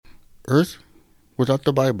Earth without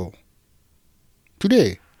the Bible.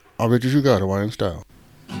 Today, on Richard You Got Hawaiian Style.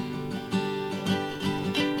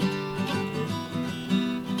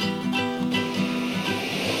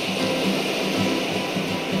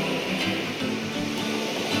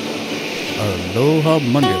 Aloha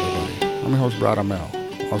Monday, everybody. I'm your host, Brad Amel,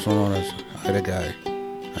 also known as Ida Guy.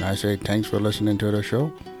 And I say thanks for listening to the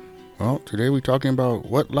show. Well, today we're talking about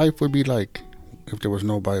what life would be like if there was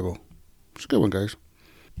no Bible. It's a good one, guys.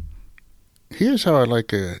 Here's how I'd like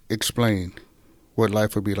to explain what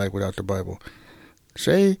life would be like without the Bible.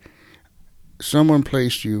 Say someone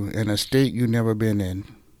placed you in a state you've never been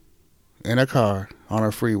in a car on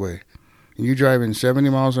a freeway, and you're driving 70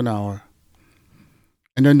 miles an hour,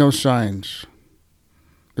 and there are no signs.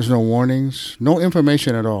 There's no warnings, no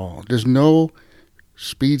information at all. There's no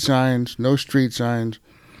speed signs, no street signs,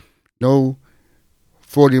 no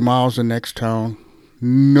 40 miles the next town,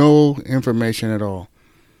 no information at all.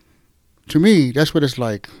 To me, that's what it's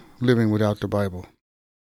like living without the Bible.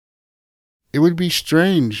 It would be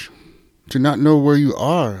strange to not know where you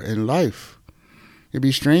are in life. It'd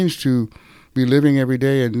be strange to be living every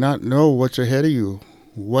day and not know what's ahead of you.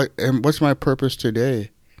 What's my purpose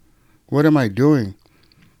today? What am I doing?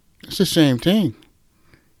 It's the same thing.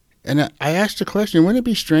 And I asked the question, wouldn't it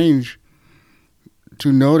be strange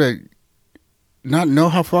to not know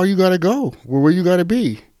how far you got to go or where you got to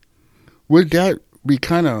be? Would that be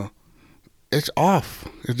it's off.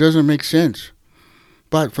 It doesn't make sense.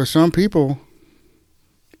 But for some people,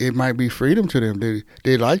 it might be freedom to them.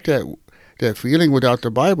 They like that feeling without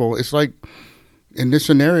the Bible. It's like, in this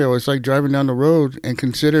scenario, it's like driving down the road and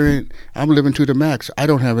considering I'm living to the max. I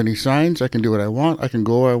don't have any signs. I can do what I want. I can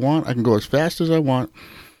go where I want. I can go as fast as I want.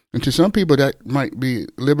 And to some people, that might be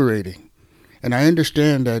liberating. And I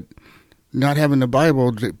understand that not having the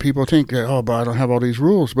Bible, people think that, but I don't have all these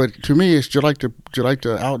rules. But to me, it's just like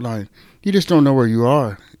the outline. You just don't know where you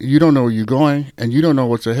are. You don't know where you're going, and you don't know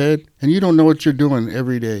what's ahead, and you don't know what you're doing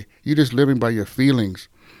every day. You're just living by your feelings.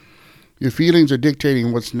 Your feelings are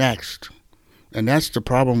dictating what's next. And that's the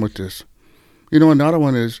problem with this. Another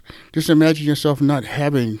one is, just imagine yourself not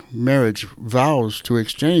having marriage vows to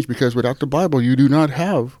exchange, because without the Bible, you do not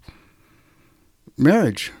have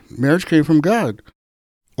marriage. Marriage came from God.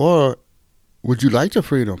 Or would you like the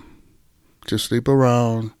freedom to sleep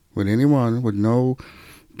around with anyone with no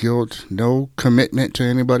guilt, no commitment to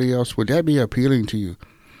anybody else? Would that be appealing to you?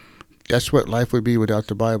 That's what life would be without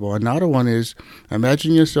the Bible. Another one is,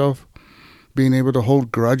 imagine yourself being able to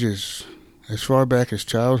hold grudges as far back as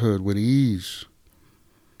childhood with ease.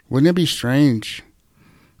 Wouldn't it be strange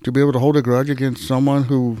to be able to hold a grudge against someone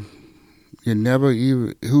who's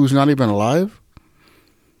not even alive?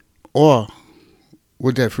 Or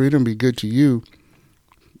would that freedom be good to you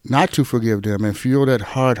not to forgive them and feel that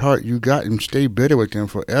hard heart you got and stay bitter with them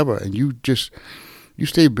forever, and you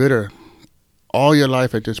stay bitter all your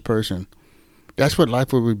life at this person? That's what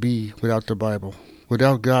life would be without the Bible.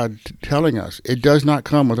 Without God telling us. It does not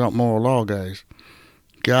come without moral law, guys.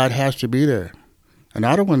 God has to be there.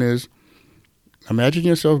 Another one is, imagine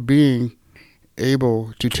yourself being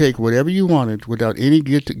able to take whatever you wanted without any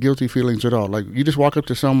guilty feelings at all. Like, you just walk up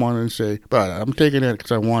to someone and say, but I'm taking it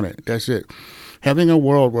because I want it. That's it. Having a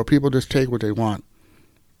world where people just take what they want.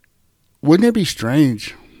 Wouldn't it be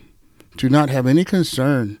strange to not have any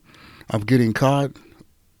concern of getting caught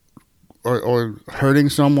or hurting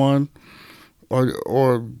someone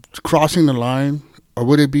or crossing the line? Or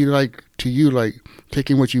would it be like, to you, like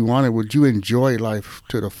taking what you wanted? Would you enjoy life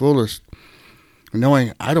to the fullest,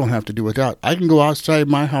 knowing I don't have to do without? I can go outside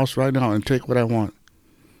my house right now and take what I want.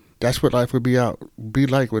 That's what life would be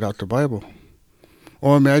like without the Bible.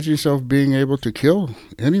 Or imagine yourself being able to kill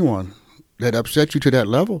anyone that upset you to that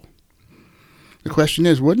level. The question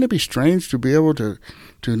is, wouldn't it be strange to be able to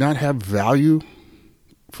not have value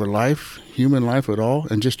for life, human life at all,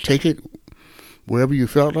 and just take it wherever you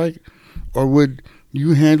felt like? Or would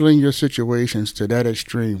you handling your situations to that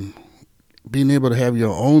extreme, being able to have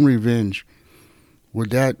your own revenge, would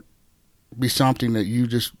that be something that you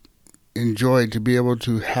just enjoyed, to be able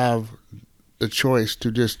to have the choice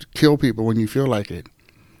to just kill people when you feel like it?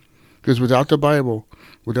 Because without the Bible,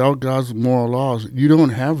 without God's moral laws, you don't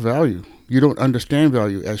have value. You don't understand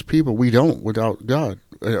value as people. We don't without God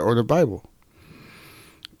or the Bible.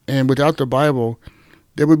 And without the Bible,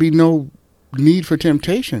 there would be no need for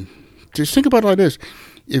temptation. Just think about it like this.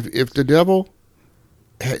 If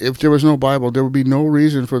there was no Bible, there would be no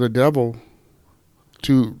reason for the devil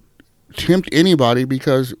to tempt anybody,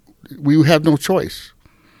 because we have no choice.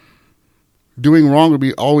 Doing wrong would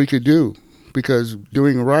be all we could do, because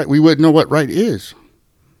doing right, we wouldn't know what right is.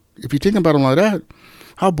 If you think about it like that,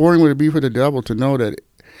 how boring would it be for the devil to know that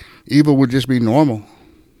evil would just be normal.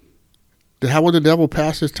 How would the devil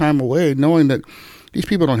pass his time away knowing that these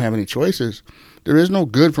people don't have any choices? There is no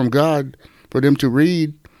good from God for them to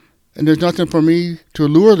read, and there's nothing for me to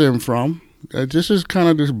lure them from. This is kind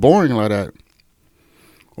of just boring like that.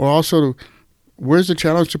 Or also, where's the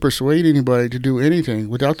challenge to persuade anybody to do anything?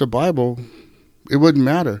 Without the Bible, it wouldn't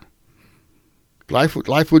matter.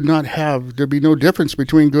 Life would not have, there'd be no difference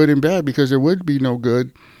between good and bad, because there would be no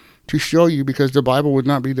good to show you, because the Bible would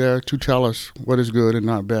not be there to tell us what is good and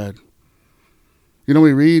not bad. You know,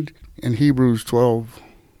 we read in Hebrews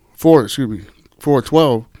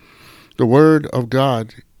 4:12, the word of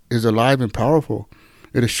God is alive and powerful.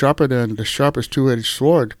 It is sharper than the sharpest two-edged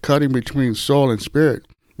sword, cutting between soul and spirit,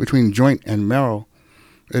 between joint and marrow.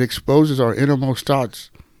 It exposes our innermost thoughts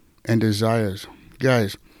and desires.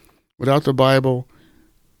 Guys, without the Bible,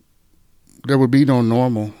 there would be no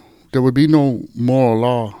normal. There would be no moral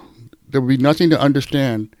law. There would be nothing to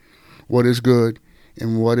understand what is good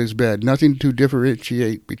and what is bad. Nothing to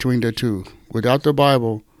differentiate between the two. Without the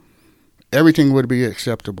Bible, everything would be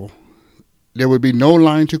acceptable. There would be no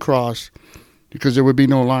line to cross, because there would be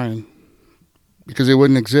no line, because it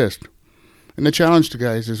wouldn't exist. And the challenge to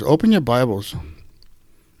guys is open your Bibles.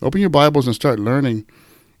 Open your Bibles and start learning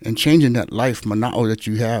and changing that life manao that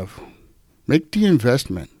you have. Make the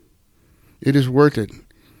investment. It is worth it.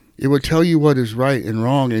 It will tell you what is right and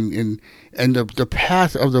wrong, and the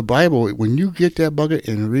path of the Bible. When you get that bucket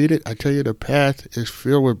and read it, I tell you, the path is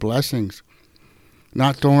filled with blessings,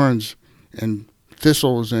 not thorns and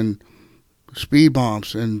thistles and speed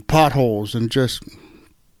bumps and potholes and just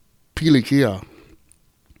pilikia.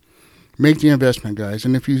 Make the investment, guys.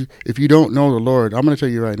 And if you don't know the Lord, I'm going to tell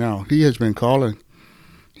you right now, He has been calling.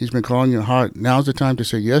 He's been calling your heart. Now's the time to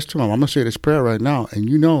say yes to Him. I'm going to say this prayer right now, and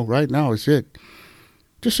you know right now it's it.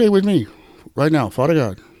 Just say it with me right now. Father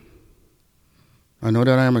God, I know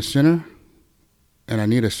that I am a sinner and I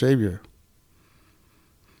need a Savior.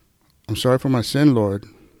 I'm sorry for my sin, Lord,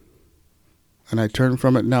 and I turn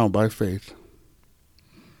from it now by faith.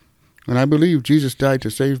 And I believe Jesus died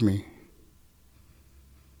to save me.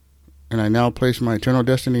 And I now place my eternal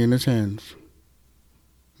destiny in His hands.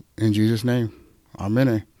 In Jesus' name.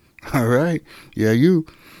 Amen. All right. Yeah, you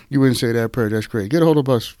wouldn't say that prayer. That's great. Get a hold of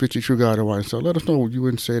us, 50 True God Hawaiian Star. Let us know you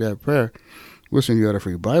wouldn't say that prayer. We'll send you out a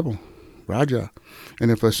free Bible. Raja.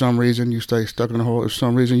 And if for some reason you stay stuck in the hole, if for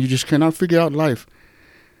some reason you just cannot figure out life,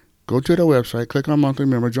 go to the website, click on Monthly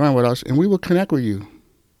Member, join with us, and we will connect with you.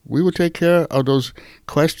 We will take care of those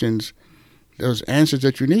questions, those answers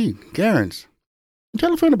that you need. Guarantee.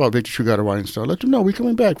 Tell a friend about Victory True God Hawaiian Star. Let them know we're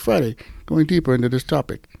coming back Friday, going deeper into this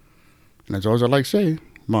topic. And as always, I like to say,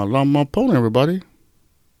 Malama Pona, everybody.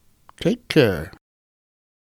 Take care.